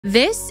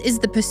This is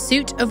the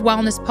Pursuit of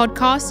Wellness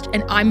podcast,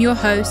 and I'm your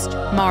host,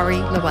 Mari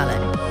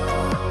Llewellyn.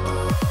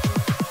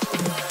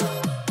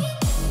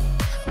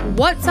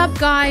 What's up,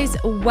 guys?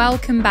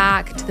 Welcome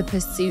back to the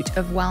Pursuit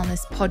of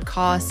Wellness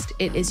podcast.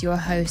 It is your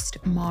host,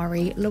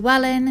 Mari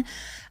Llewellyn.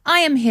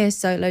 I am here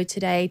solo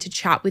today to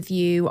chat with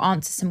you,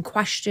 answer some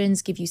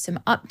questions, give you some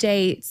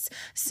updates,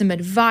 some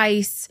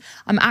advice.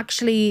 I'm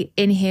actually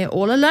in here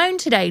all alone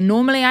today.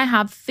 Normally I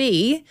have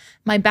Fee,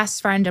 my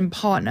best friend and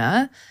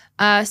partner,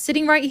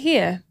 sitting right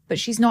here, but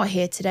she's not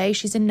here today.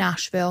 She's in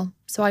Nashville.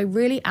 So I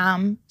really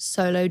am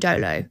solo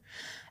dolo.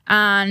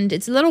 And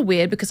it's a little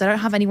weird because I don't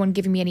have anyone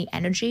giving me any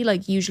energy.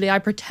 Like usually I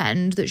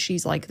pretend that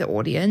she's like the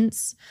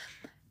audience,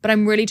 but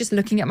I'm really just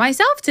looking at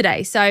myself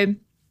today. So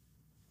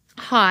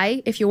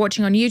hi, if you're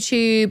watching on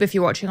YouTube, if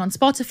you're watching on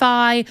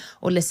Spotify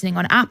or listening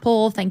on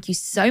Apple, thank you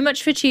so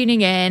much for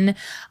tuning in.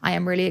 I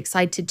am really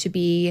excited to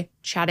be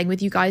chatting with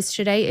you guys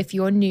today. If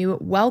you're new,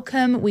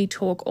 welcome. We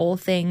talk all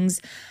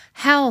things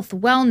health,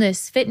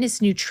 wellness,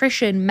 fitness,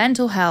 nutrition,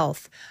 mental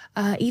health,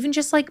 even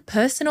just like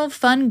personal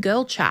fun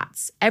girl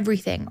chats,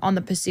 everything on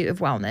the Pursuit of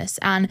Wellness.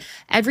 And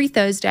every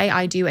Thursday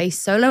I do a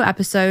solo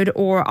episode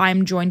or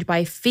I'm joined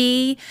by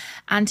Fee,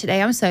 and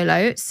today I'm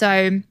solo.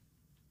 So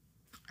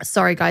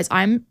sorry guys,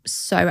 I'm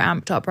so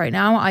amped up right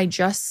now. I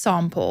just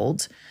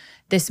sampled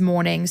this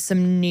morning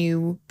some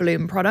new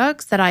Bloom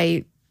products that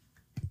I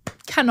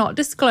cannot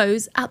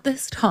disclose at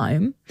this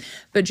time,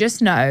 but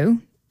just know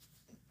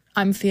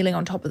I'm feeling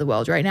on top of the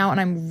world right now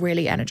and I'm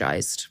really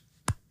energized.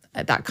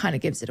 That kind of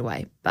gives it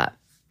away, but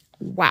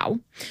wow.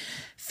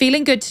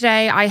 Feeling good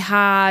today. I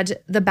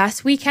had the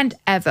best weekend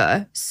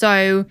ever.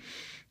 So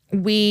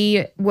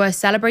we were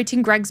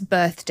celebrating Greg's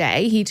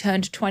birthday. He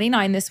turned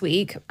 29 this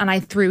week and I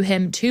threw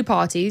him 2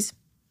 parties.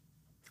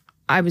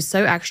 I was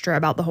so extra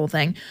about the whole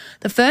thing.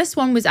 The first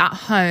one was at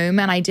home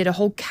and I did a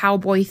whole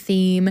cowboy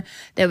theme.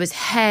 There was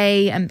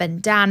hay and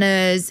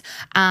bandanas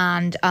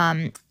and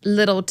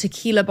little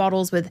tequila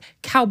bottles with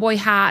cowboy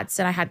hats,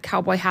 and I had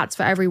cowboy hats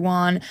for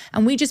everyone.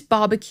 And we just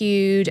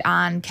barbecued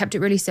and kept it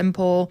really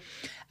simple.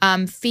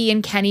 Fee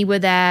and Kenny were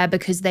there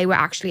because they were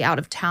actually out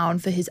of town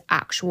for his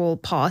actual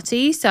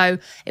party. So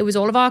it was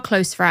all of our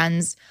close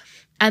friends.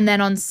 And then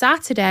on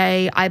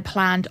Saturday, I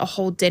planned a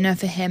whole dinner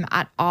for him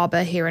at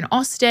Arbor here in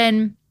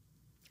Austin.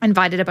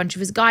 Invited a bunch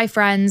of his guy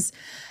friends.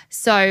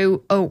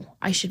 So,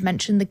 I should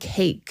mention the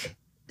cake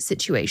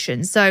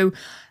situation. So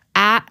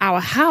at our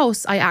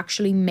house, I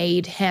actually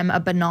made him a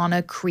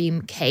banana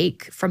cream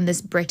cake from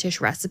this British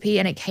recipe,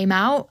 and it came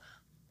out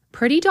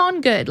pretty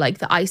darn good. Like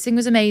the icing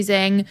was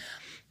amazing.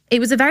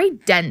 It was a very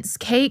dense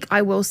cake.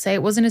 I will say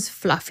it wasn't as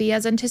fluffy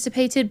as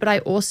anticipated, but I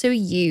also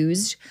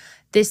used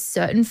this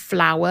certain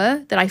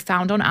flour that I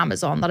found on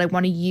Amazon that I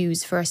want to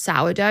use for a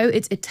sourdough.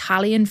 It's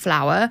Italian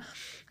flour.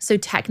 So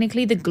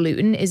technically the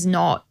gluten is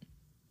not,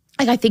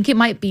 like I think it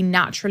might be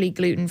naturally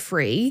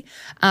gluten-free.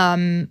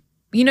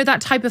 You know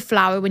that type of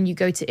flour when you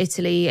go to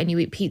Italy and you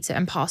eat pizza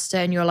and pasta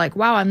and you're like,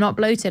 wow, I'm not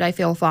bloated, I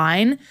feel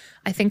fine.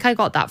 I think I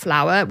got that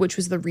flour, which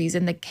was the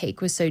reason the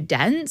cake was so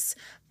dense,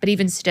 but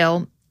even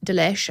still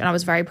delish. And I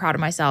was very proud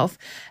of myself.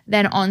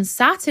 Then on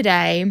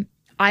Saturday,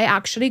 I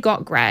actually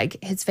got Greg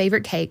his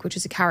favorite cake, which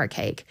is a carrot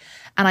cake.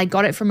 And I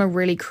got it from a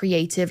really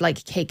creative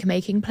like cake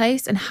making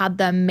place and had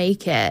them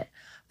make it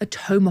a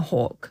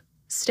tomahawk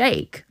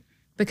steak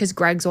because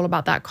Greg's all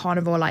about that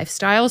carnivore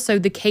lifestyle. So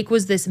the cake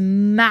was this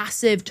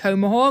massive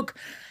tomahawk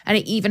and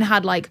it even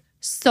had like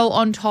salt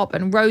on top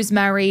and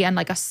rosemary and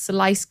like a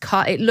slice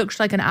cut. It looked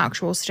like an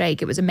actual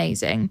steak. It was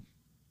amazing.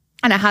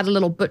 And it had a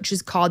little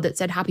butcher's card that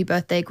said, "Happy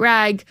birthday,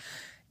 Greg."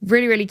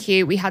 Really, really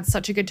cute. We had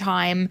such a good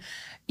time.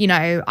 You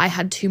know, I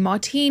had 2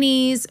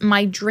 martinis.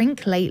 My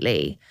drink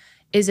lately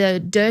is a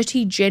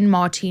dirty gin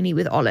martini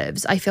with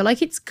olives. I feel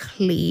like it's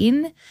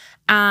clean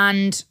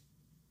and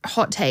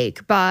hot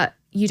take, but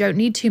you don't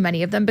need too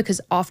many of them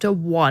because after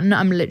one,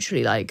 I'm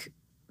literally like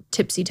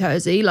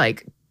tipsy-tursy.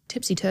 Like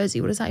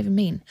tipsy-tursy, what does that even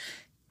mean?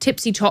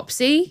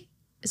 Tipsy-topsy?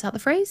 Is that the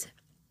phrase?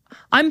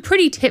 I'm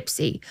pretty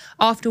tipsy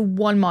after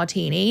 1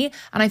 martini,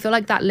 and I feel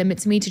like that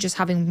limits me to just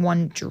having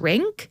 1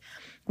 drink,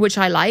 which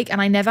I like,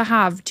 and I never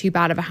have too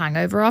bad of a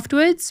hangover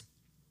afterwards.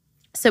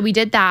 So we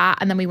did that,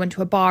 and then we went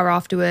to a bar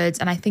afterwards,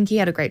 and I think he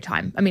had a great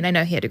time. I mean, I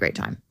know he had a great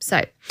time.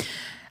 So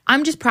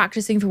I'm just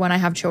practicing for when I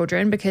have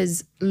children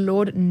because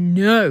Lord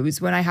knows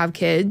when I have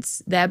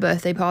kids, their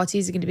birthday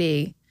parties are going to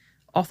be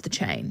off the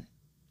chain.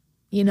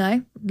 You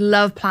know,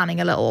 love planning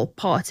a little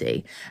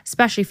party,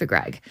 especially for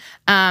Greg.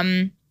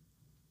 And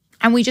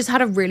we just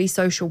had a really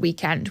social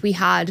weekend. We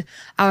had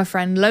our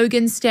friend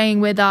Logan staying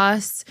with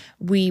us.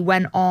 We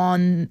went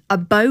on a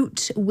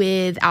boat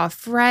with our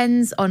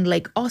friends on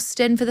Lake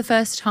Austin for the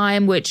first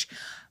time, which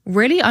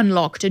really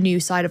unlocked a new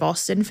side of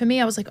Austin for me.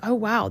 I was like, oh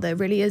wow, there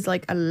really is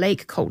like a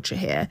lake culture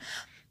here.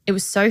 It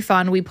was so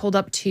fun. We pulled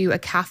up to a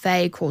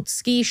cafe called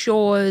Ski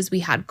Shores. We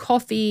had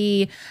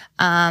coffee.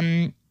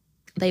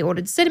 They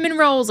ordered cinnamon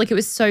rolls. Like it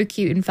was so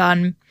cute and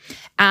fun.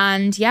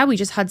 And yeah, we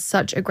just had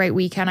such a great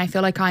weekend. I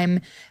feel like I'm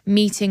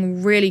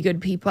meeting really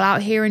good people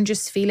out here and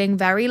just feeling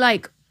very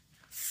like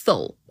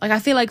full. Like I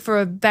feel like for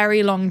a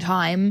very long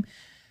time,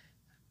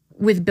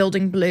 with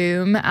building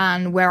Bloom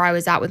and where I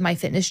was at with my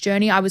fitness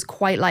journey, I was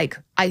quite like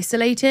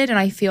isolated. And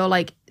I feel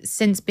like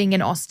since being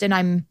in Austin,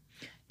 I'm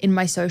in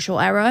my social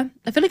era.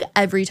 I feel like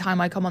every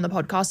time I come on the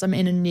podcast, I'm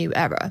in a new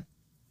era.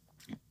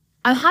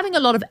 I'm having a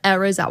lot of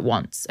errors at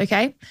once,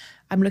 okay?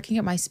 I'm looking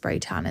at my spray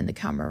tan in the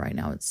camera right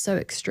now. It's so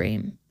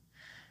extreme.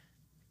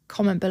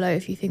 Comment below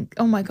if you think,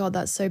 oh my God,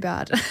 that's so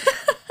bad.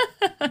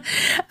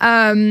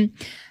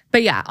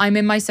 But yeah, I'm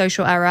in my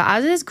social era,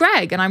 as is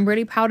Greg, and I'm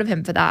really proud of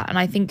him for that. And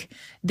I think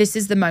this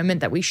is the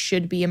moment that we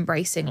should be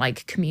embracing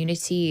like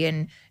community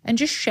and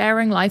just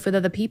sharing life with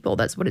other people.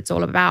 That's what it's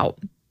all about.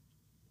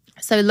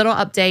 So a little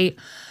update.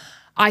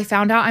 I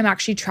found out I'm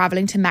actually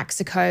traveling to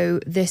Mexico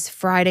this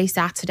Friday,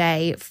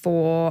 Saturday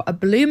for a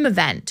Bloom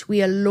event.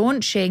 We are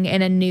launching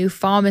in a new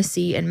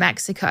pharmacy in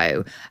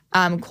Mexico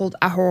called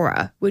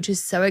Ahora, which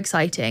is so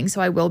exciting.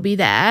 So I will be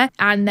there.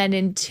 And then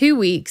in 2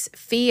 weeks,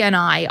 Fee and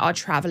I are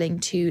traveling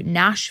to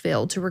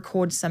Nashville to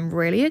record some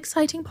really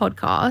exciting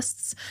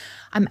podcasts.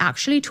 I'm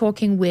actually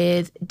talking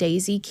with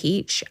Daisy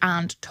Keach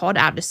and Todd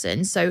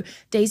Addison. So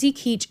Daisy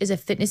Keach is a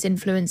fitness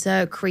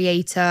influencer,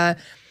 creator,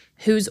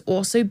 who's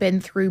also been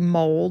through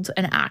mold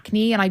and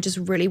acne. And I just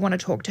really want to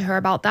talk to her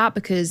about that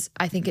because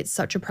I think it's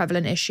such a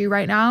prevalent issue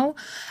right now.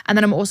 And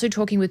then I'm also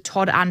talking with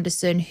Todd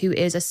Anderson, who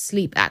is a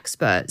sleep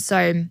expert.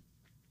 So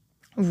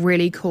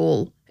really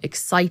cool,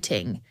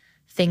 exciting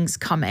things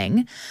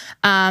coming.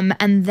 And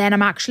then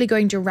I'm actually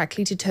going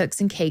directly to Turks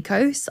and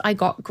Caicos. I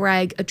got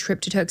Greg a trip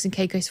to Turks and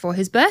Caicos for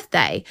his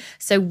birthday.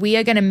 So we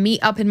are going to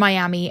meet up in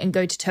Miami and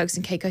go to Turks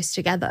and Caicos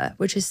together,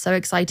 which is so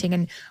exciting.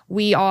 And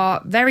we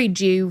are very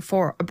due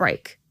for a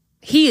break.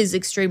 He is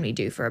extremely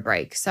due for a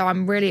break. So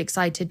I'm really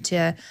excited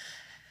to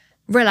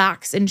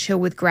relax and chill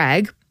with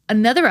Greg.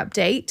 Another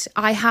update,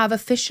 I have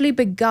officially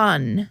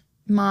begun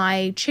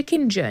my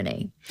chicken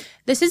journey.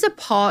 This is a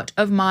part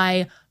of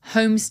my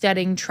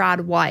homesteading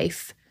trad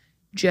wife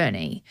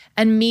journey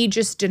and me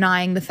just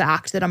denying the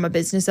fact that I'm a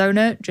business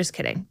owner. Just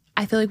kidding.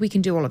 I feel like we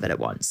can do all of it at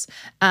once.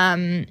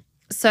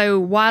 So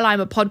while I'm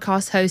a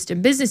podcast host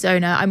and business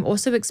owner, I'm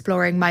also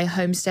exploring my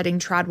homesteading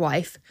trad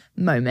wife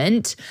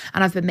moment.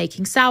 And I've been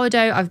making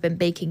sourdough, I've been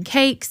baking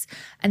cakes,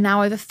 and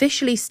now I've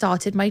officially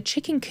started my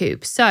chicken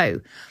coop.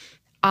 So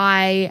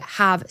I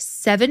have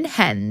 7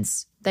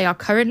 hens. They are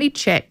currently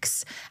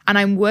chicks, and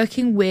I'm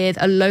working with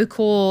a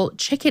local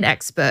chicken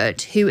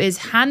expert who is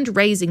hand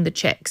raising the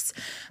chicks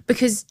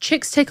because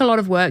chicks take a lot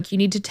of work. You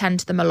need to tend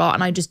to them a lot,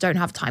 and I just don't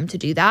have time to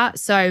do that.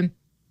 So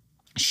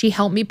she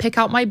helped me pick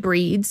out my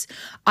breeds.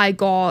 I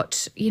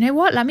got, you know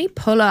what? Let me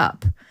pull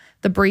up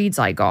the breeds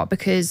I got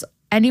because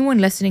anyone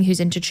listening who's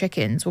into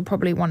chickens will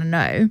probably want to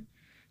know,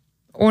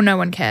 or no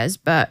one cares,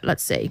 but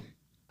let's see.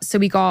 So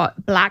we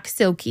got black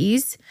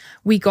silkies.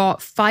 We got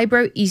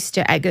fibro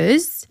Easter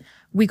eggers.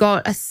 We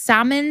got a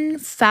salmon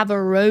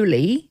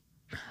favaroli,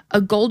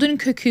 a golden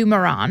cuckoo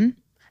Moran,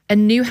 a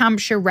New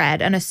Hampshire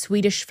red, and a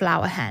Swedish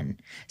flower hen.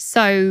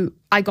 So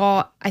I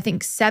got, I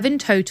think, 7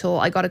 total.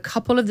 I got a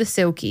couple of the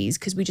silkies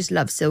because we just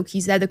love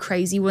silkies. They're the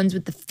crazy ones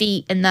with the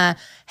feet and the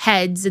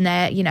heads and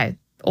they're, you know,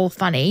 all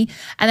funny.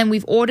 And then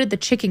we've ordered the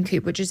chicken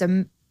coop, which is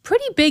a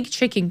pretty big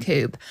chicken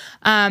coop.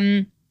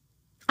 I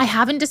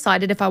haven't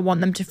decided if I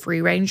want them to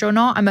free range or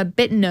not. I'm a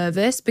bit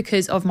nervous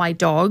because of my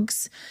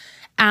dogs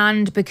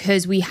and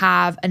because we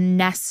have a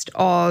nest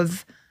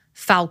of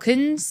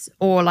falcons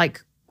or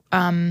like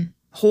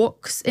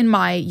hawks in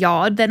my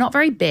yard. They're not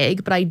very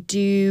big, but I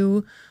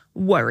do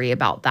worry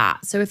about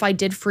that. So if I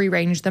did free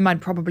range them,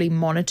 I'd probably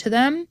monitor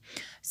them.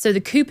 So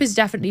the coop is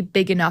definitely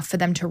big enough for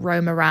them to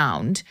roam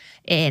around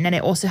in, and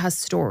it also has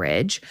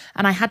storage.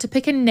 And I had to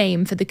pick a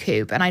name for the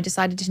coop, and I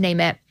decided to name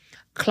it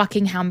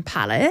Cluckingham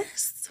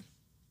Palace.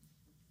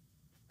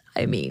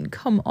 I mean,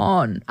 come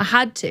on. I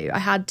had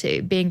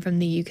to, being from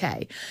the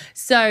UK.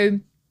 So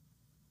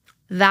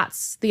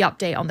that's the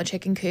update on the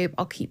chicken coop.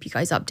 I'll keep you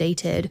guys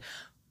updated.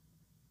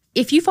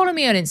 If you follow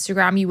me on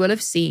Instagram, you will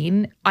have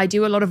seen I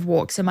do a lot of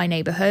walks in my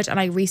neighborhood, and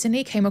I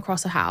recently came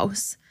across a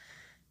house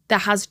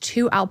that has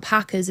 2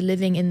 alpacas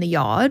living in the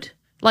yard.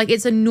 Like,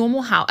 it's a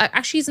normal house.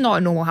 Actually, it's not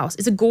a normal house.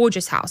 It's a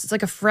gorgeous house. It's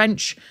like a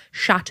French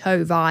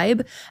chateau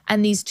vibe.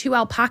 And these 2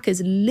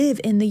 alpacas live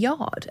in the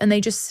yard and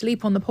they just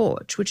sleep on the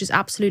porch, which is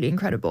absolutely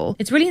incredible.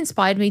 It's really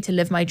inspired me to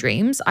live my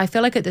dreams. I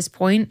feel like at this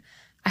point,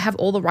 I have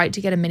all the right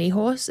to get a mini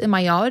horse in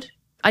my yard.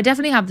 I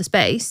definitely have the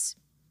space.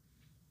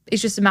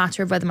 It's just a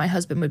matter of whether my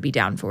husband would be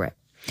down for it.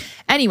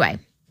 Anyway,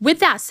 with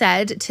that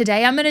said,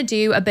 today I'm going to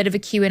do a bit of a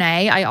Q&A.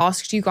 I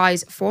asked you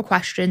guys 4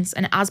 questions,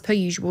 and as per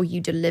usual, you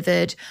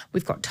delivered.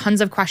 We've got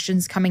tons of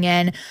questions coming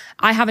in.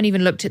 I haven't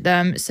even looked at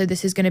them, so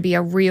this is going to be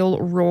a real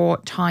raw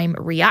time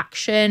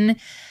reaction.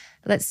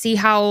 Let's see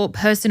how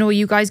personal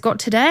you guys got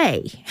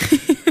today.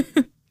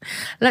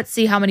 Let's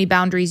see how many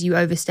boundaries you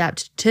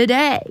overstepped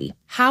today.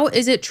 How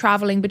is it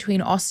traveling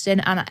between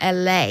Austin and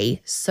LA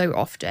so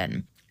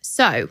often?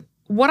 So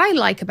what I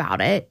like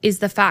about it is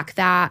the fact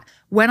that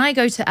when I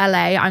go to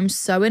LA, I'm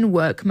so in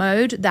work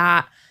mode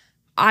that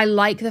I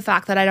like the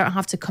fact that I don't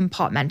have to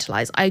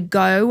compartmentalize. I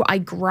go, I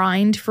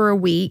grind for a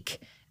week,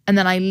 and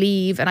then I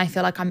leave and I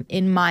feel like I'm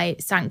in my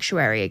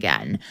sanctuary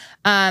again.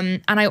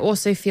 And I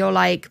also feel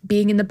like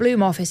being in the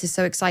Bloom office is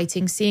so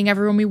exciting, seeing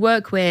everyone we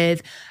work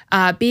with,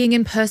 being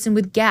in person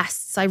with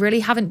guests. I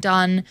really haven't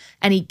done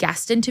any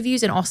guest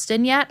interviews in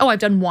Austin yet. Oh, I've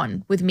done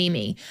one with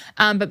Mimi,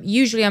 but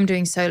usually I'm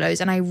doing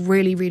solos, and I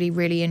really, really,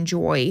 really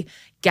enjoy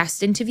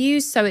guest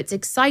interviews. So it's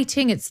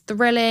exciting, it's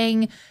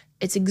thrilling,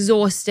 it's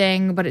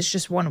exhausting, but it's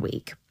just 1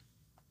 week.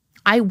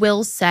 I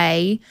will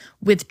say,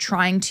 with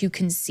trying to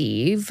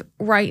conceive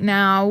right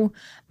now,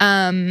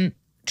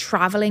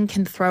 traveling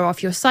can throw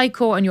off your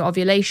cycle and your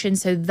ovulation.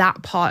 So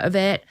that part of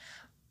it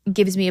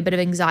gives me a bit of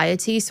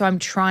anxiety. So I'm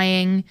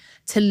trying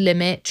to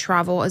limit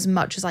travel as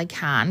much as I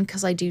can,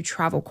 because I do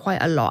travel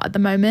quite a lot at the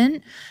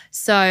moment.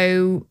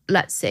 So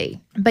let's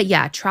see. But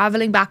yeah,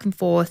 traveling back and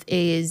forth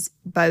is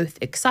both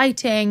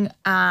exciting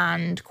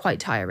and quite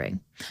tiring.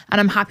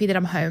 And I'm happy that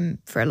I'm home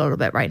for a little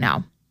bit right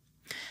now.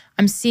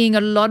 I'm seeing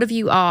a lot of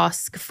you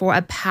ask for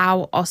a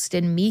POW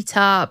Austin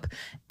meetup.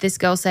 This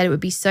girl said it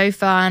would be so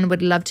fun,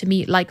 would love to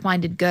meet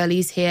like-minded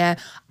girlies here.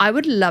 I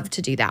would love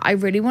to do that. I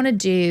really want to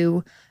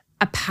do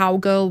a POW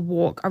girl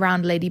walk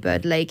around Lady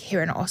Bird Lake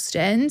here in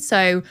Austin.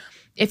 So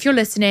if you're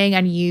listening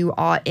and you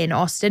are in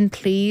Austin,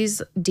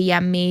 please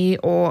DM me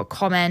or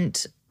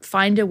comment,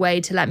 find a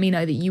way to let me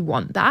know that you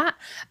want that.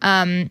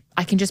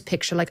 I can just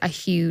picture like a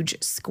huge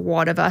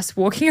squad of us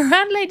walking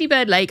around Lady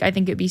Bird Lake. I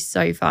think it'd be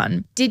so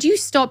fun. Did you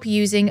stop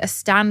using a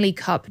Stanley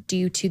Cup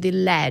due to the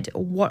lead?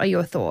 What are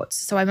your thoughts?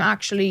 So I'm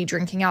actually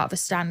drinking out of a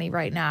Stanley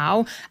right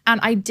now. And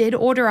I did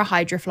order a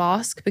Hydro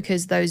Flask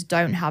because those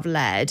don't have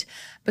lead,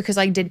 because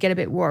I did get a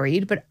bit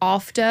worried. But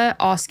after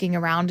asking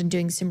around and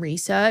doing some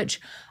research,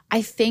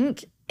 I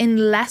think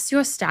unless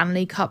your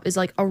Stanley Cup is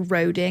like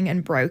eroding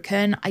and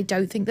broken, I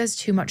don't think there's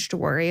too much to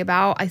worry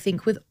about. I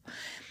think with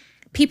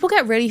people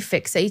get really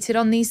fixated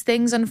on these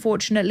things,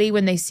 unfortunately,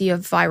 when they see a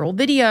viral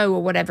video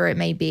or whatever it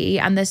may be.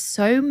 And there's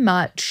so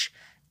much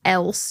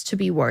else to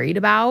be worried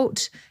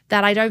about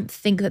that I don't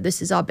think that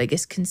this is our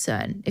biggest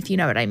concern, if you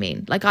know what I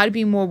mean. Like, I'd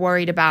be more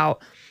worried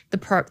about the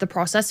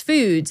processed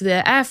foods,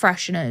 the air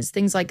fresheners,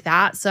 things like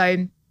that.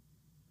 So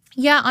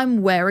yeah,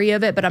 I'm wary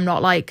of it, but I'm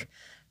not like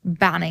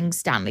banning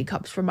Stanley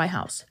Cups from my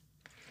house.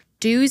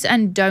 Do's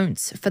and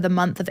don'ts for the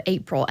month of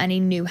April. Any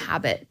new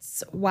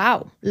habits?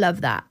 Wow,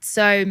 love that.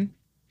 So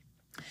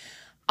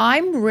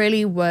I'm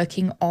really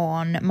working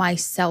on my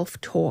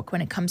self-talk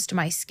when it comes to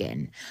my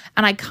skin.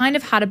 And I kind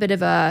of had a bit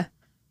of a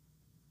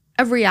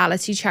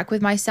reality check with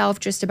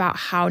myself just about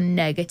how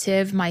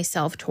negative my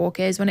self-talk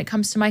is when it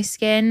comes to my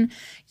skin.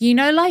 You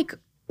know, like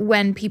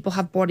when people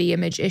have body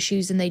image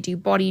issues and they do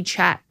body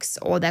checks,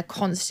 or they're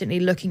constantly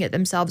looking at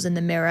themselves in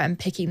the mirror and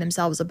picking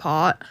themselves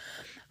apart.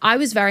 I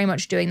was very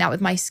much doing that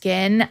with my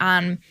skin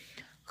and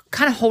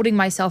kind of holding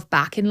myself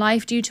back in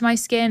life due to my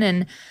skin.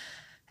 And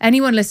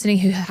anyone listening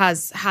who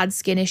has had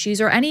skin issues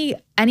or any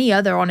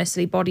other,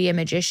 honestly, body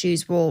image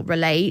issues will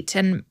relate.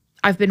 And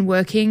I've been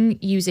working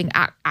using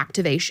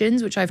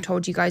activations, which I've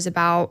told you guys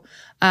about,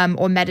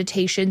 or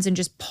meditations and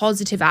just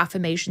positive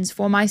affirmations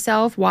for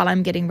myself while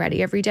I'm getting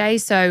ready every day.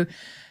 So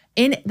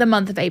in the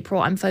month of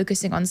April, I'm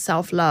focusing on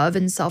self-love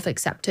and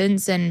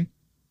self-acceptance and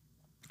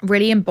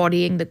really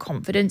embodying the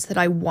confidence that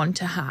I want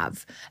to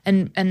have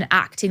and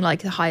acting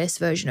like the highest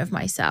version of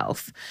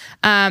myself.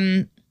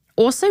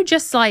 Also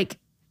just like,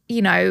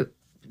 you know,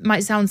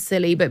 might sound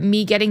silly, but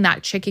me getting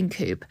that chicken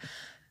coop,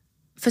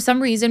 for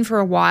some reason, for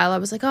a while, I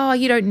was like, oh,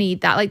 you don't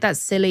need that. Like, that's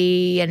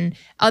silly. And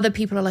other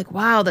people are like,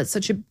 wow, that's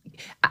such a,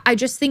 I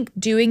just think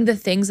doing the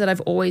things that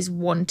I've always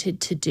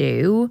wanted to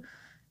do,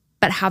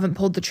 but haven't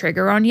pulled the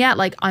trigger on yet,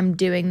 like I'm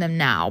doing them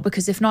now,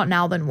 because if not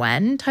now, then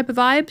when type of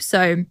vibe.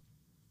 So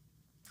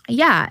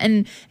yeah.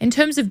 And in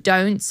terms of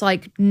don'ts,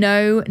 like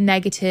no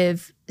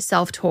negative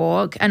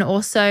self-talk. And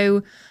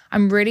also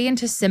I'm really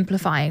into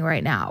simplifying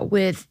right now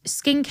with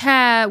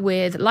skincare,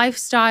 with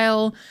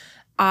lifestyle.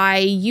 I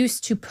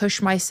used to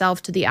push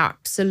myself to the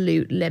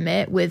absolute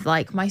limit with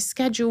like my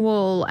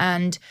schedule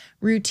and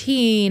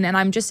routine. And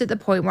I'm just at the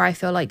point where I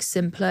feel like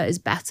simpler is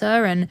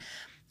better and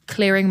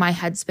clearing my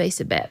headspace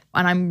a bit.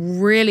 And I'm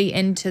really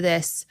into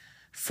this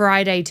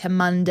Friday to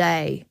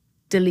Monday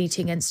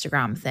deleting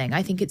Instagram thing.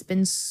 I think it's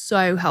been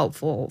so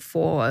helpful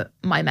for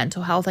my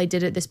mental health. I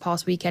did it this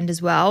past weekend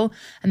as well.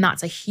 And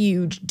that's a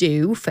huge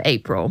do for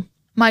April.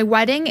 My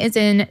wedding is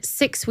in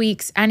 6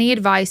 weeks. Any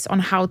advice on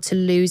how to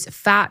lose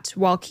fat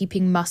while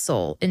keeping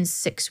muscle in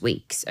 6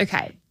 weeks?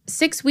 Okay,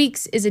 6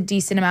 weeks is a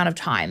decent amount of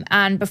time.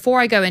 And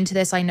before I go into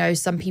this, I know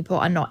some people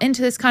are not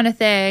into this kind of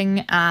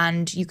thing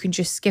and you can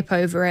just skip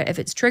over it if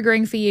it's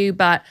triggering for you.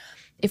 But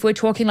if we're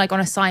talking like on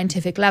a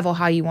scientific level,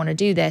 how you want to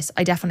do this,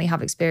 I definitely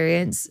have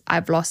experience.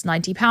 I've lost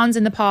 90 pounds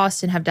in the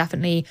past and have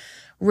definitely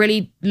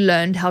really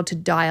learned how to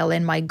dial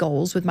in my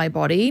goals with my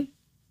body.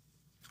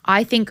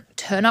 I think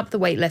turn up the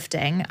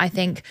weightlifting. I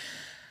think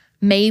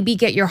maybe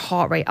get your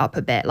heart rate up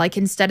a bit. Like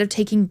instead of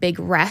taking big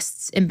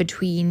rests in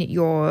between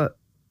your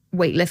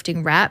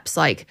weightlifting reps,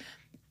 like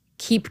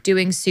keep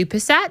doing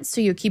supersets.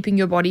 So you're keeping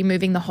your body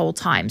moving the whole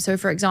time. So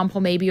for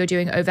example, maybe you're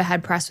doing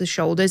overhead press with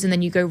shoulders and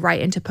then you go right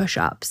into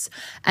push-ups.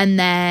 And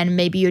then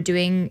maybe you're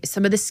doing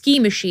some of the ski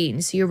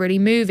machines. So you're really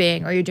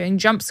moving, or you're doing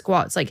jump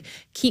squats, like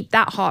keep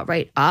that heart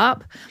rate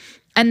up.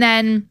 And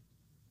then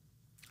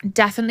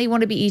definitely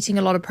want to be eating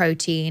a lot of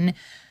protein.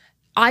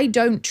 I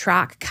don't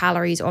track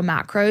calories or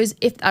macros.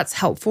 If that's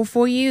helpful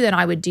for you, then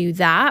I would do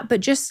that. But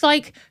just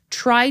like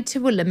try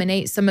to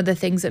eliminate some of the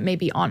things that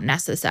maybe aren't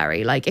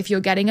necessary. Like if you're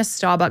getting a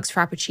Starbucks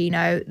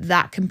Frappuccino,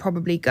 that can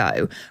probably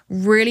go.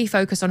 Really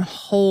focus on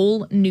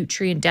whole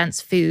nutrient-dense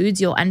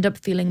foods. You'll end up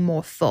feeling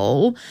more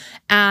full.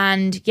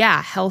 And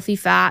yeah, healthy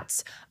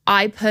fats.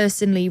 I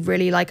personally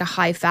really like a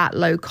high-fat,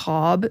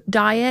 low-carb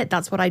diet.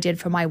 That's what I did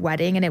for my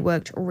wedding, and it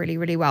worked really,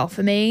 really well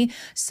for me.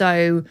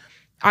 So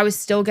I was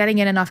still getting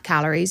in enough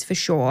calories for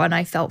sure, and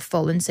I felt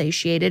full and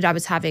satiated. I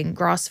was having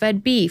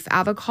grass-fed beef,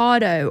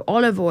 avocado,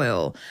 olive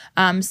oil,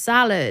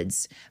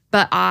 salads,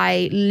 but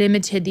I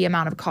limited the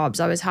amount of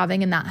carbs I was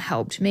having, and that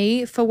helped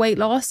me for weight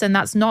loss, and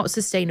that's not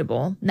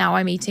sustainable. Now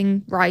I'm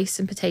eating rice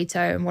and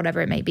potato and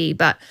whatever it may be,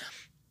 but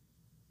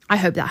I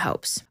hope that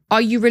helps.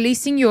 Are you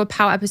releasing your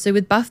POW episode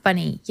with Buff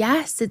Bunny?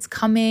 Yes, it's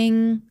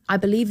coming, I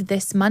believe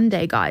this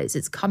Monday, guys.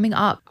 It's coming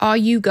up. Are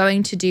you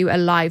going to do a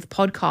live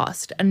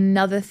podcast?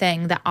 Another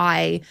thing that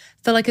I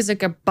feel like is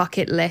like a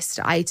bucket list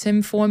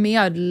item for me.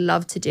 I'd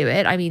love to do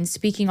it. I mean,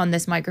 speaking on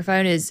this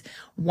microphone is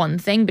one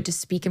thing, but to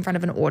speak in front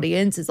of an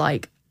audience is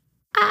like,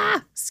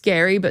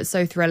 scary, but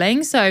so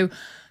thrilling. So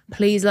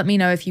please let me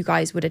know if you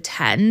guys would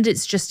attend.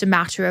 It's just a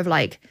matter of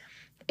like,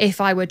 if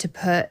I were to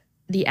put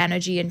the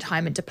energy and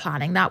time into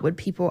planning that, would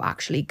people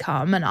actually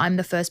come? And I'm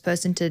the first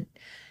person to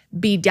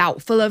be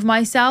doubtful of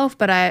myself,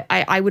 but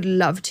I would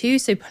love to.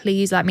 So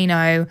please let me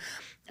know.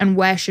 And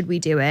where should we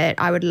do it?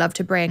 I would love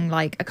to bring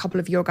like a couple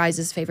of your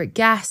guys' favorite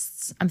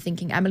guests. I'm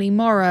thinking Emily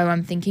Morrow.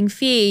 I'm thinking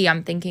Fee.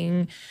 I'm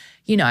thinking,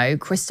 you know,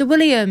 Krista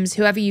Williams,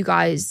 whoever you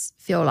guys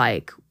feel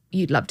like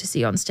you'd love to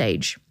see on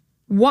stage.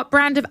 What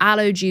brand of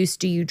aloe juice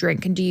do you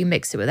drink, and do you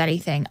mix it with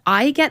anything?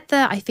 I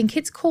think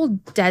it's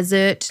called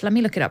Desert. Let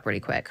me look it up really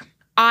quick.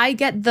 I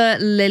get the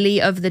Lily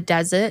of the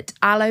Desert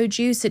aloe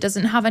juice. It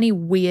doesn't have any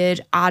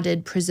weird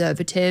added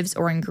preservatives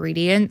or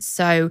ingredients.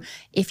 So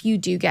if you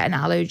do get an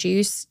aloe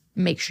juice,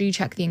 make sure you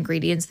check the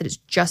ingredients, that it's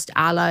just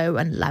aloe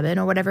and lemon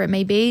or whatever it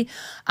may be.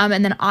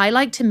 And then I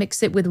like to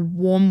mix it with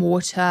warm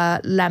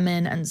water,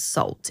 lemon, and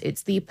salt.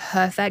 It's the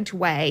perfect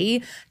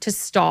way to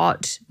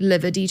start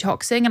liver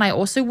detoxing. And I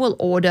also will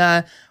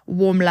order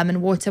warm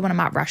lemon water when I'm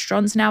at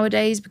restaurants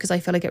nowadays, because I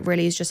feel like it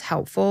really is just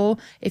helpful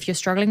if you're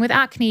struggling with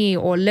acne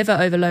or liver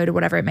overload or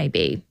whatever it may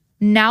be.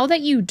 Now that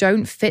you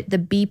don't fit the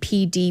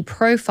BPD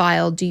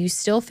profile, do you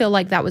still feel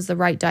like that was the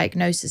right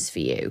diagnosis for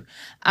you?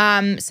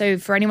 So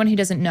for anyone who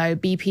doesn't know,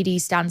 BPD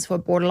stands for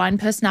borderline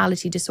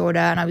personality disorder,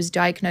 and I was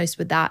diagnosed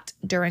with that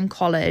during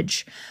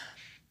college.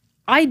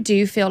 I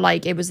do feel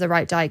like it was the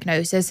right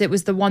diagnosis. It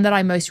was the one that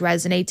I most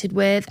resonated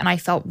with, and I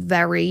felt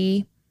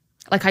very,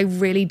 like I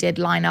really did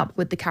line up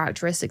with the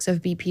characteristics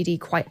of BPD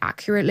quite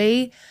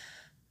accurately.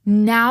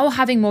 Now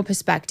having more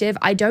perspective,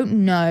 I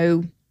don't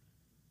know.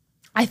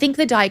 I think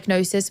the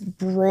diagnosis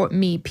brought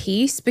me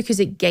peace because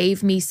it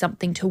gave me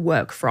something to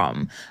work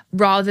from,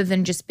 rather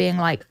than just being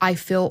like, I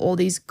feel all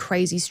these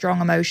crazy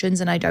strong emotions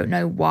and I don't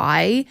know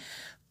why.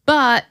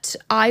 But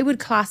I would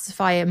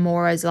classify it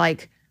more as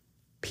like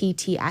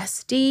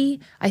PTSD.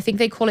 I think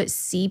they call it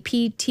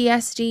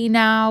CPTSD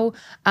now.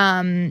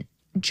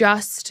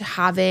 Just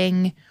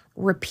having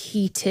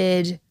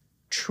repeated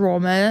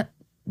trauma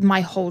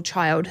my whole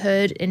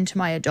childhood into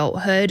my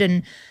adulthood,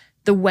 and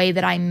the way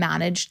that I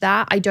managed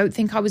that. I don't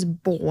think I was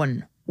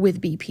born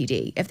with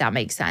BPD, if that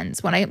makes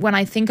sense. When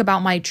I think about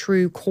my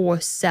true core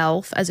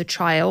self as a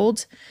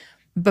child,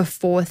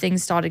 before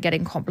things started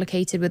getting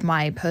complicated with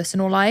my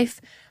personal life,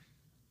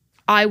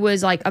 I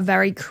was like a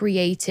very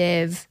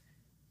creative,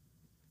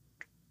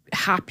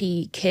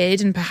 happy kid.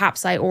 And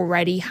perhaps I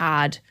already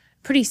had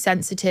pretty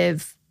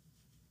sensitive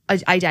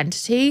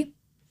identity.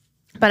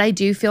 But I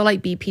do feel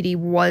like BPD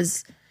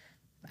was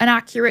an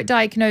accurate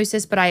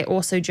diagnosis, but I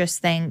also just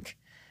think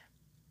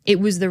it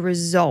was the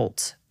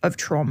result of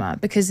trauma,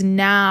 because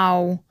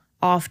now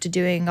after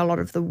doing a lot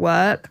of the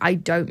work, I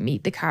don't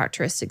meet the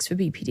characteristics for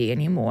BPD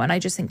anymore. And I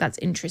just think that's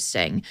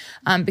interesting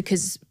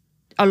because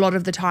a lot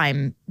of the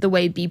time, the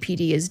way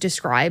BPD is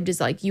described is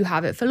like, you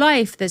have it for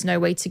life. There's no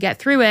way to get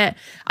through it.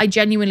 I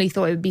genuinely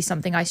thought it would be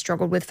something I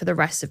struggled with for the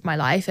rest of my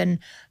life. And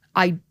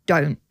I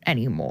don't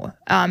anymore.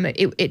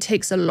 It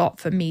takes a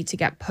lot for me to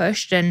get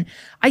pushed, and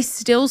I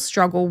still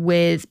struggle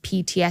with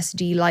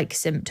PTSD-like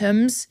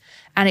symptoms,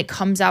 and it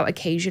comes out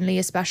occasionally,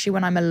 especially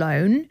when I'm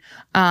alone,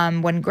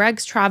 when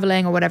Greg's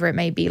traveling or whatever it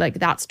may be. Like,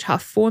 that's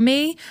tough for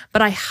me,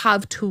 but I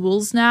have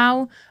tools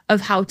now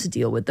of how to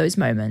deal with those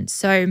moments.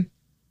 So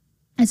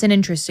it's an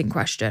interesting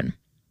question.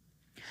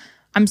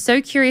 I'm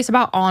so curious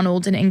about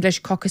Arnold and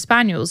English Cocker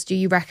Spaniels. Do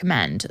you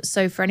recommend?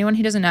 So for anyone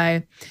who doesn't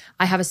know,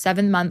 I have a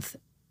 7-month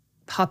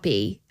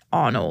puppy,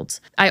 Arnold.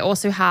 I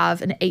also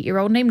have an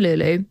 8-year-old named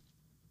Lulu.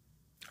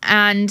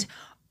 And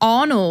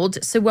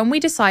Arnold, so when we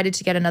decided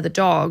to get another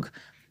dog,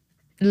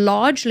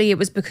 largely it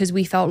was because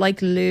we felt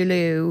like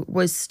Lulu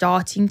was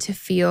starting to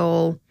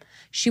feel,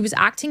 she was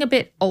acting a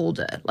bit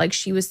older. Like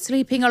she was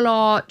sleeping a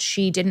lot.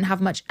 She didn't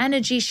have much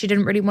energy. She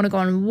didn't really want to go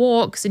on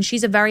walks. And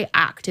she's a very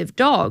active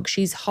dog.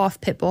 She's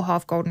half pit bull,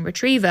 half golden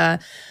retriever.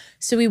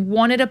 So we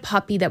wanted a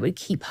puppy that would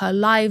keep her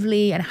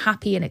lively and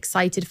happy and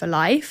excited for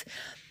life.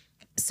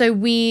 So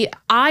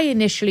I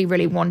initially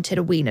really wanted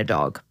a wiener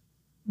dog,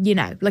 you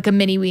know, like a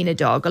mini wiener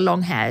dog, a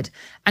long haired.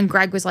 And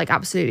Greg was like,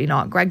 absolutely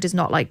not. Greg does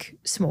not like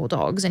small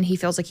dogs and he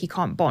feels like he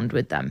can't bond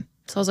with them.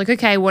 So I was like,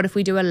 okay, what if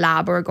we do a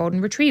lab or a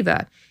golden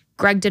retriever?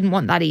 Greg didn't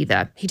want that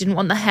either. He didn't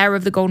want the hair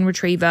of the golden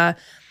retriever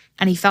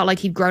and he felt like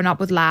he'd grown up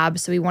with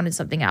labs, so he wanted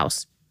something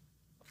else.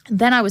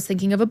 Then I was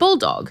thinking of a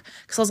bulldog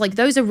because I was like,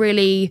 those are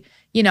really,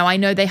 you know, I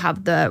know they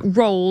have the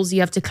rolls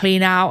you have to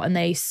clean out and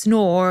they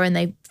snore and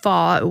they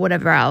fart or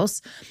whatever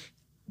else,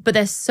 but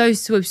they're so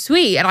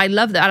sweet. And I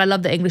love that. And I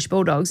love the English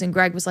bulldogs. And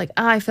Greg was like,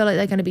 I feel like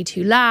they're going to be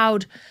too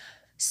loud.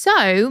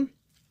 So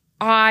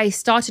I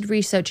started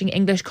researching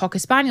English Cocker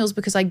Spaniels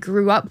because I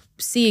grew up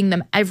seeing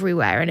them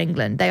everywhere in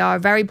England. They are a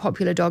very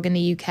popular dog in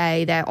the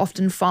UK. They're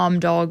often farm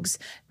dogs.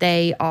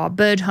 They are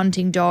bird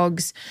hunting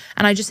dogs.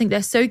 And I just think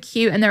they're so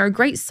cute and they're a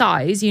great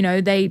size. You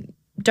know, they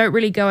don't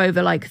really go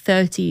over like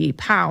 30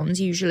 pounds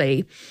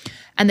usually,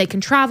 and they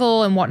can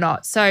travel and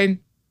whatnot. So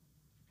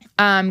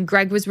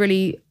Greg was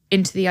really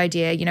into the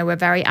idea, you know, we're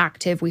very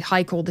active. We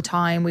hike all the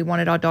time. We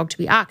wanted our dog to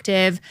be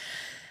active.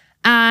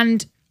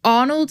 And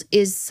Arnold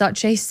is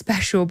such a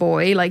special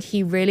boy. Like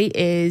he really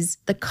is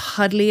the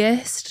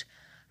cuddliest,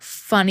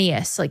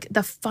 funniest, like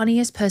the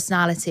funniest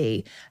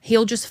personality.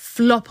 He'll just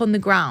flop on the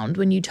ground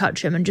when you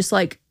touch him and just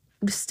like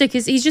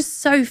he's just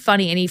so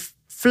funny. And he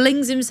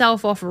flings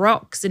himself off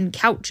rocks and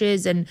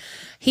couches and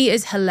he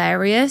is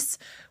hilarious.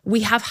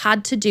 We have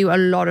had to do a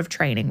lot of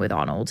training with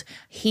Arnold.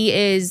 He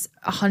is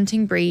a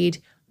hunting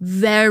breed,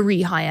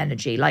 very high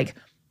energy. Like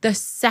the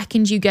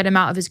second you get him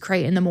out of his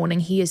crate in the morning,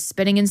 he is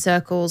spinning in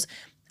circles.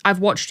 I've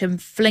watched him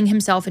fling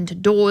himself into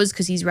doors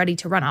because he's ready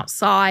to run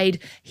outside.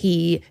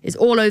 He is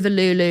all over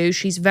Lulu.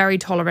 She's very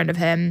tolerant of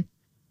him.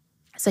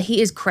 So he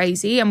is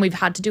crazy and we've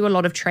had to do a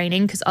lot of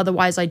training because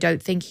otherwise I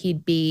don't think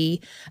he'd be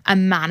a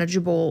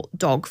manageable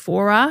dog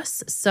for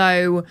us.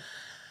 So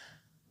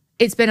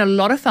it's been a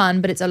lot of fun,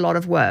 but it's a lot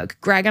of work.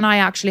 Greg and I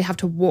actually have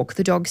to walk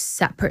the dog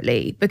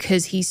separately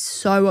because he's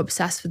so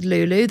obsessed with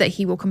Lulu that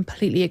he will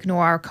completely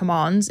ignore our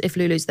commands if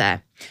Lulu's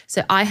there.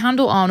 So I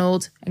handle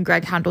Arnold and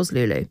Greg handles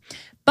Lulu.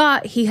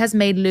 But he has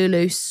made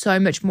Lulu so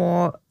much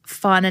more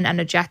fun and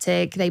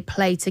energetic. They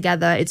play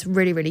together. It's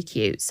really, really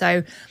cute.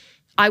 So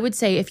I would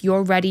say if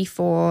you're ready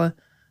for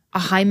a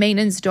high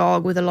maintenance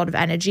dog with a lot of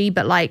energy,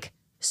 but like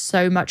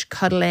so much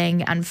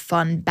cuddling and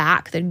fun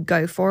back, then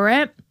go for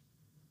it.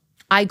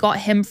 I got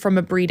him from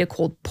a breeder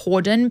called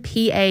Pauden,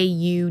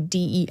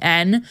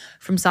 Pauden,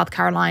 from South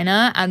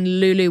Carolina.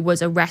 And Lulu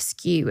was a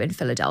rescue in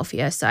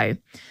Philadelphia. So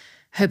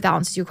hope that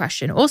answers your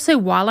question. Also,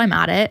 while I'm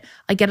at it,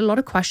 I get a lot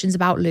of questions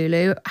about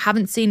Lulu. I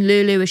haven't seen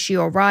Lulu. Is she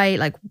all right?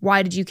 Like,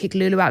 why did you kick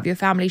Lulu out of your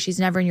family? She's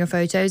never in your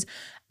photos.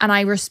 And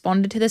I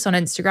responded to this on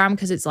Instagram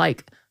because it's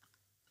like,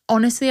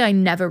 honestly, I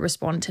never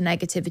respond to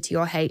negativity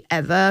or hate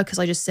ever because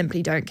I just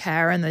simply don't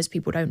care and those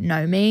people don't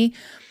know me.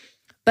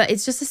 But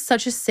it's just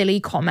such a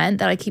silly comment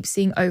that I keep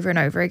seeing over and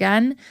over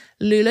again.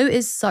 Lulu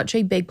is such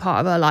a big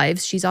part of our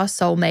lives. She's our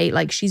soulmate.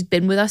 Like she's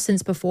been with us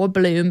since before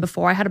Bloom,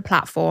 before I had a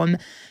platform.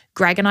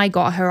 Greg and I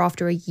got her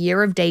after a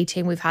year of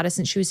dating. We've had her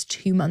since she was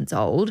 2 months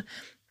old.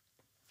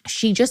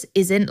 She just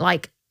isn't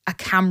like a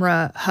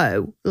camera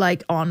hoe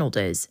like Arnold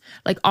is.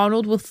 Like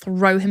Arnold will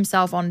throw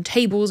himself on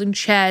tables and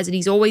chairs and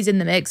he's always in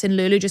the mix, and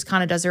Lulu just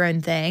kind of does her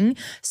own thing.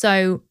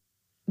 So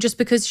just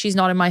because she's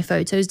not in my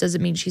photos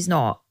doesn't mean she's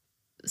not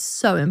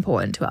so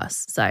important to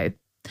us. So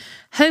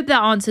hope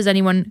that answers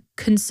anyone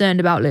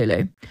concerned about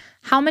Lulu.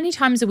 How many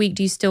times a week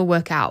do you still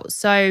work out?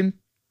 So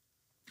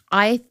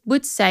I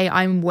would say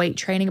I'm weight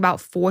training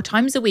about 4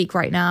 times a week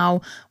right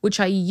now, which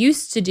I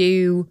used to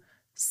do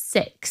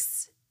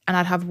 6 and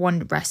I'd have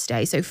 1 rest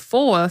day. So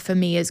 4 for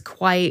me is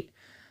quite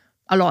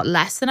a lot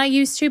less than I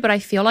used to, but I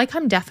feel like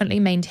I'm definitely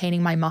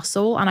maintaining my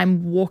muscle and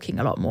I'm walking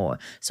a lot more.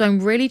 So I'm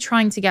really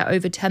trying to get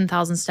over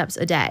 10,000 steps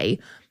a day,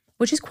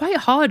 which is quite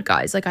hard,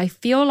 guys. Like I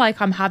feel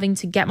like I'm having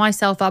to get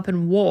myself up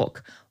and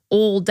walk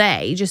all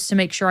day just to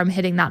make sure I'm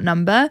hitting that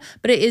number.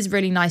 But it is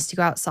really nice to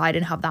go outside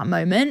and have that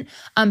moment.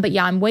 But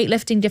yeah, I'm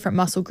weightlifting different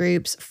muscle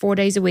groups 4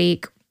 days a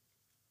week,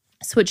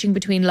 switching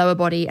between lower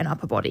body and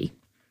upper body.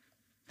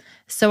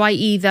 So I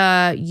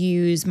either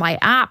use my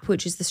app,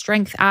 which is the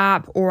strength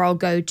app, or I'll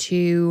go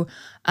to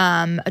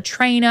a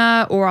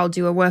trainer, or I'll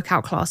do a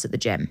workout class at the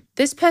gym.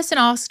 This person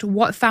asked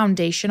what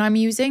foundation I'm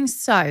using.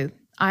 So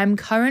I'm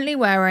currently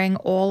wearing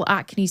all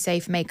acne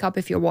safe makeup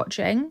if you're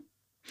watching.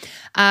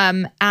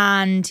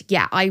 And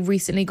yeah, I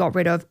recently got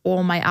rid of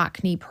all my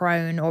acne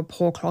prone or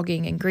pore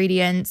clogging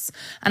ingredients,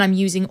 and I'm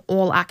using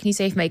all acne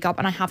safe makeup.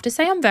 And I have to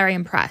say, I'm very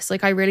impressed.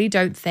 Like, I really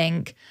don't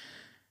think,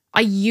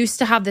 I used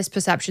to have this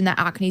perception that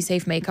acne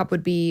safe makeup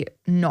would be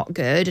not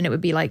good and it would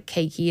be like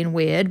cakey and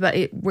weird, but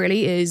it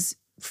really is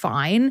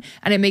fine.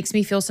 And it makes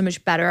me feel so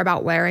much better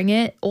about wearing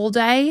it all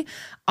day.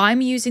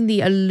 I'm using the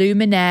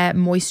Illuminaire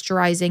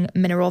Moisturizing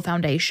Mineral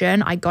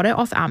Foundation. I got it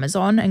off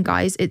Amazon, and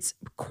guys, it's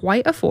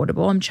quite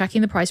affordable. I'm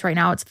checking the price right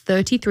now. It's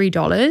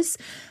 $33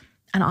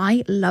 and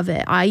I love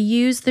it. I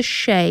use the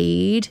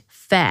shade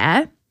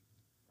Fair.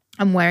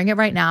 I'm wearing it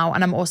right now,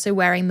 and I'm also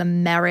wearing the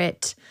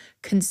Merit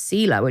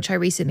concealer, which I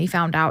recently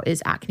found out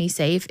is acne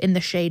safe, in the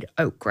shade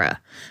Ochre,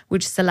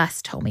 which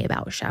Celeste told me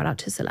about. Shout out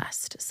to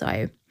Celeste.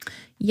 So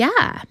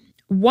yeah,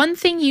 one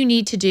thing you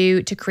need to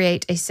do to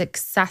create a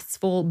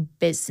successful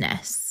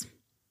business.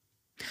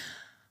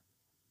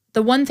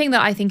 The one thing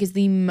that I think is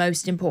the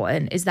most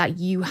important is that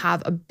you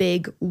have a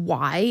big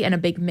why and a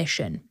big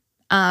mission.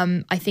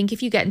 I think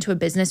if you get into a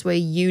business where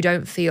you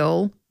don't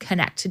feel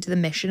connected to the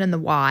mission and the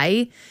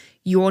why,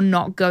 you're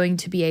not going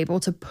to be able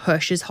to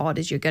push as hard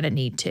as you're going to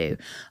need to.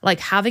 Like,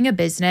 having a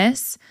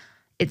business,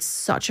 it's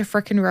such a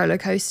freaking roller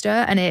coaster.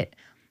 And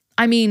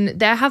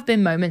there have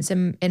been moments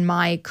in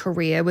my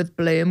career with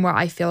Bloom where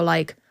I feel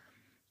like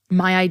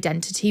my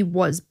identity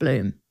was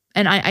Bloom.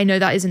 And I know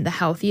that isn't the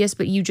healthiest,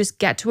 but you just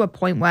get to a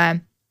point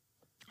where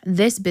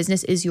this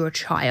business is your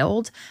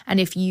child. And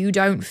if you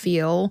don't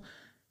feel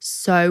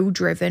so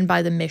driven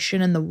by the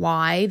mission and the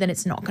why, then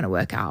it's not going to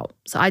work out.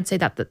 So I'd say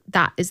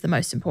that is the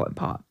most important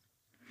part.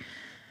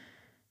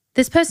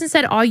 This person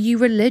said, are you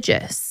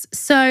religious?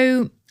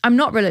 So I'm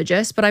not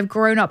religious, but I've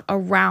grown up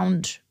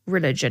around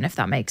religion, if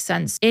that makes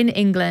sense. In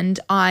England,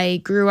 I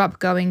grew up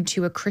going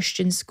to a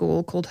Christian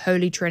school called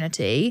Holy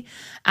Trinity.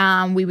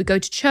 We would go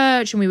to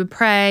church and we would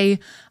pray.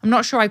 I'm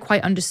not sure I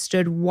quite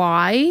understood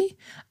why.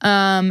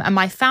 And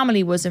my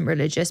family wasn't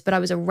religious, but I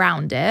was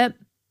around it.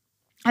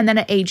 And then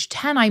at age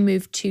 10, I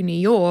moved to New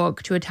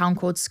York to a town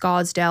called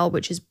Scarsdale,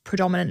 which is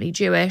predominantly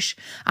Jewish.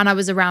 And I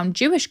was around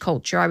Jewish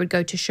culture. I would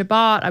go to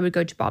Shabbat, I would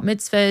go to bar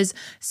mitzvahs.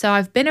 So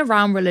I've been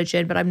around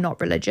religion, but I'm not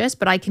religious.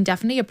 But I can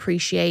definitely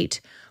appreciate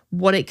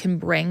what it can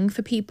bring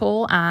for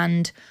people,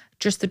 and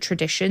just the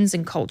traditions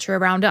and culture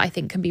around it, I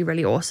think, can be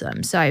really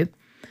awesome. So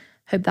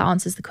hope that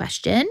answers the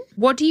question.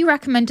 What do you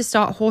recommend to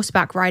start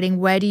horseback riding?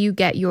 Where do you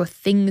get your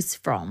things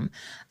from?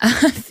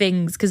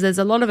 Things, because there's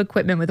a lot of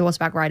equipment with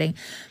horseback riding.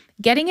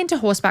 Getting into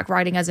horseback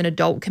riding as an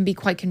adult can be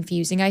quite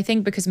confusing, I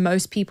think, because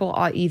most people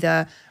are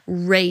either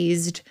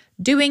raised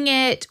doing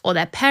it or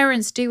their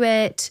parents do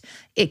it.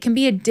 It can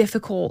be a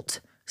difficult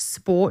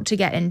sport to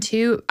get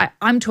into.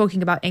 I'm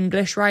talking about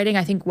English riding.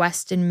 I think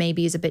Western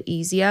maybe is a bit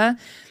easier.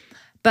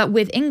 But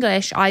with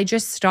English, I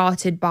just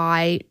started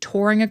by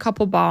touring a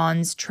couple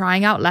barns,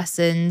 trying out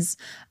lessons.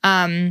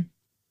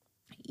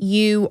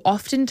 You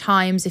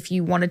oftentimes, if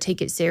you want to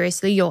take it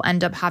seriously, you'll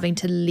end up having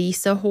to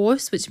lease a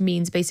horse, which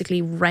means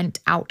basically rent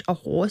out a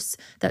horse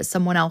that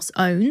someone else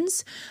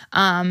owns.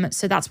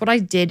 So that's what I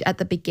did at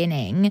the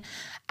beginning.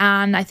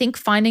 And I think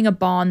finding a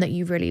barn that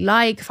you really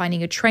like,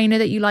 finding a trainer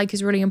that you like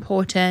is really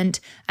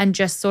important, and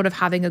just sort of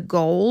having a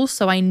goal.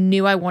 So I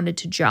knew I wanted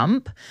to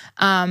jump.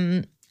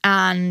 And,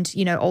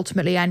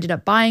 ultimately I ended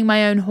up buying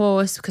my own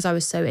horse because I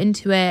was so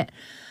into it.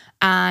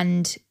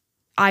 And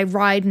I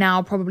ride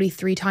now probably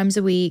 3 times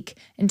a week.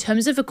 In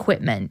terms of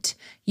equipment,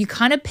 you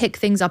kind of pick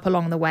things up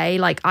along the way.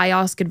 Like, I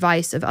ask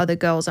advice of other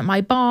girls at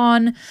my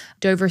barn.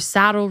 Dover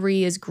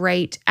Saddlery is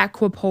great.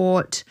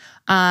 Equiport.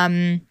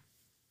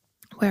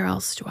 Where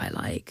else do I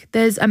like?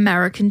 There's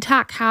American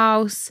Tack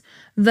House,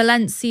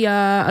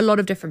 Valencia, a lot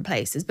of different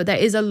places. But there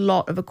is a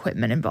lot of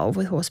equipment involved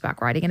with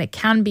horseback riding, and it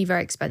can be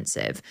very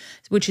expensive,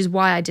 which is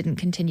why I didn't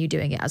continue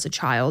doing it as a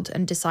child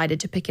and decided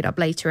to pick it up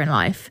later in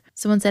life.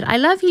 Someone said, I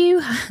love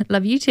you.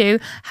 Love you too.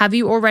 Have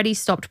you already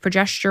stopped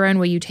progesterone?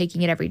 Were you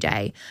taking it every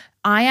day?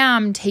 I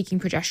am taking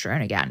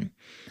progesterone again.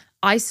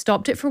 I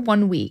stopped it for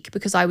 1 week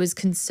because I was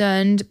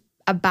concerned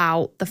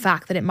about the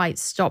fact that it might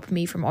stop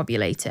me from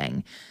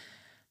ovulating.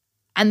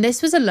 And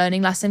this was a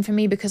learning lesson for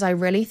me because I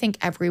really think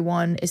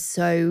everyone is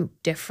so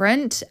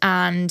different.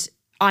 And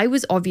I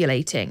was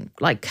ovulating,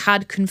 like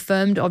had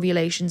confirmed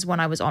ovulations when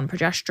I was on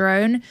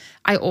progesterone.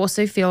 I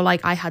also feel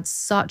like I had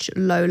such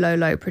low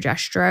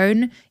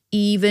progesterone,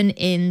 even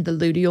in the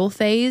luteal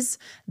phase,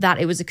 that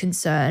it was a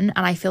concern.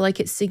 And I feel like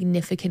it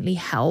significantly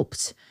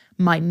helped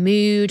my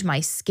mood,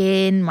 my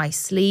skin, my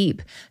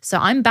sleep. So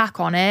I'm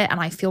back on it and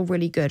I feel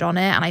really good on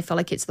it. And I feel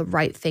like it's the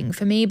right thing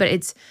for me, but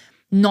it's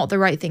not the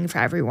right thing for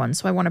everyone.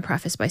 So I want to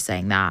preface by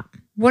saying that.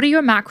 What are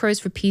your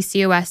macros for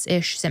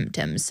PCOS-ish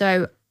symptoms?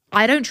 So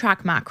I don't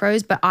track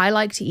macros, but I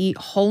like to eat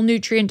whole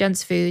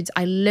nutrient-dense foods.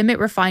 I limit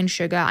refined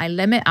sugar. I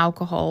limit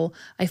alcohol.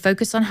 I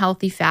focus on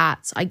healthy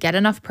fats. I get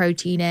enough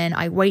protein in.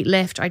 I weight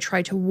lift. I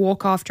try to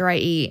walk after I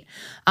eat.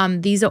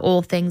 These are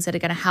all things that are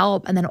going to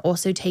help. And then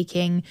also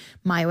taking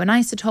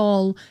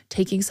myo-inositol,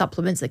 taking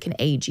supplements that can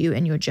aid you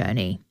in your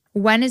journey.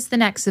 When is the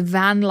next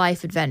van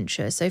life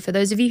adventure? So for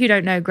those of you who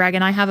don't know, Greg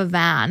and I have a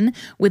van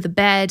with a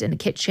bed and a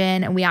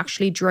kitchen, and we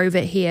actually drove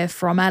it here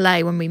from LA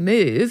when we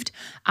moved.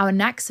 Our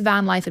next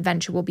van life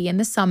adventure will be in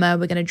the summer.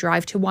 We're going to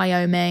drive to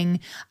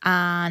Wyoming,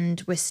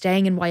 and we're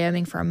staying in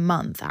Wyoming for a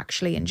month,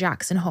 actually, in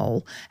Jackson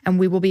Hole. And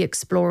we will be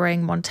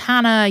exploring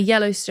Montana,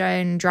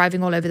 Yellowstone,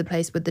 driving all over the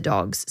place with the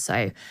dogs.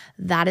 So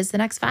that is the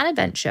next van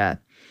adventure.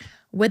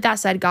 With that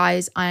said,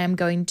 guys, I am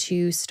going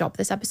to stop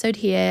this episode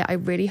here. I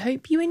really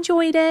hope you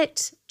enjoyed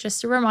it.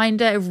 Just a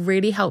reminder, it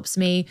really helps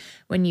me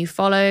when you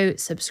follow,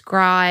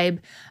 subscribe,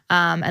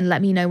 and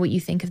let me know what you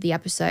think of the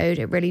episode.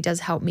 It really does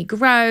help me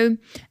grow.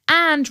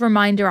 And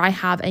reminder, I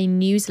have a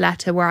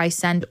newsletter where I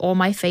send all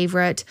my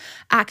favorite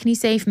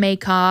acne-safe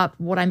makeup,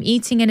 what I'm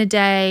eating in a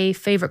day,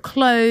 favorite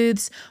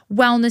clothes,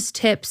 wellness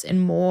tips,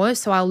 and more.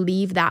 So I'll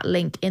leave that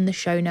link in the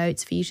show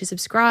notes for you to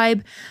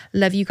subscribe.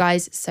 Love you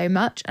guys so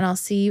much, and I'll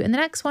see you in the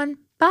next one.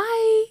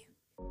 Bye.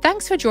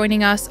 Thanks for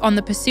joining us on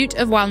the Pursuit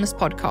of Wellness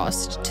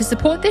podcast. To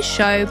support this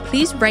show,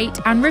 please rate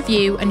and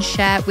review and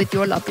share with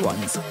your loved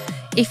ones.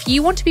 If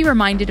you want to be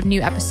reminded of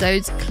new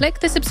episodes, click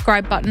the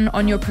subscribe button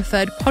on your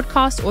preferred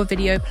podcast or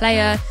video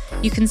player.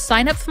 You can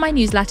sign up for my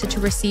newsletter to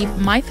receive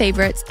my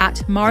favorites at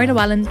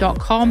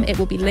marilewellyn.com. It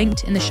will be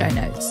linked in the show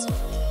notes.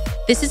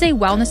 This is a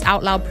Wellness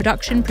Out Loud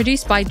production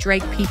produced by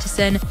Drake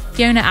Peterson,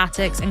 Fiona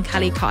Attucks, and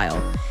Kelly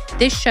Kyle.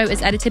 This show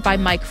is edited by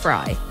Mike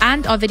Fry,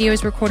 and our video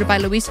is recorded by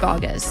Luis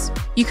Vargas.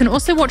 You can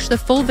also watch the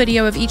full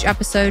video of each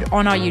episode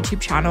on our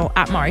YouTube channel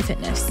at Mari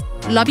Fitness.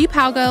 Love you,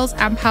 POW girls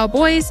and POW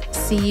boys.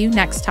 See you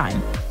next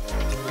time.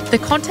 The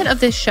content of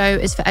this show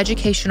is for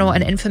educational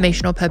and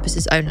informational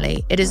purposes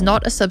only. It is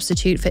not a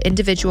substitute for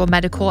individual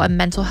medical and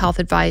mental health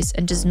advice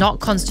and does not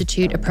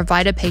constitute a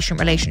provider-patient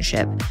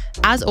relationship.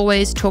 As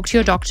always, talk to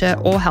your doctor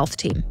or health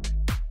team.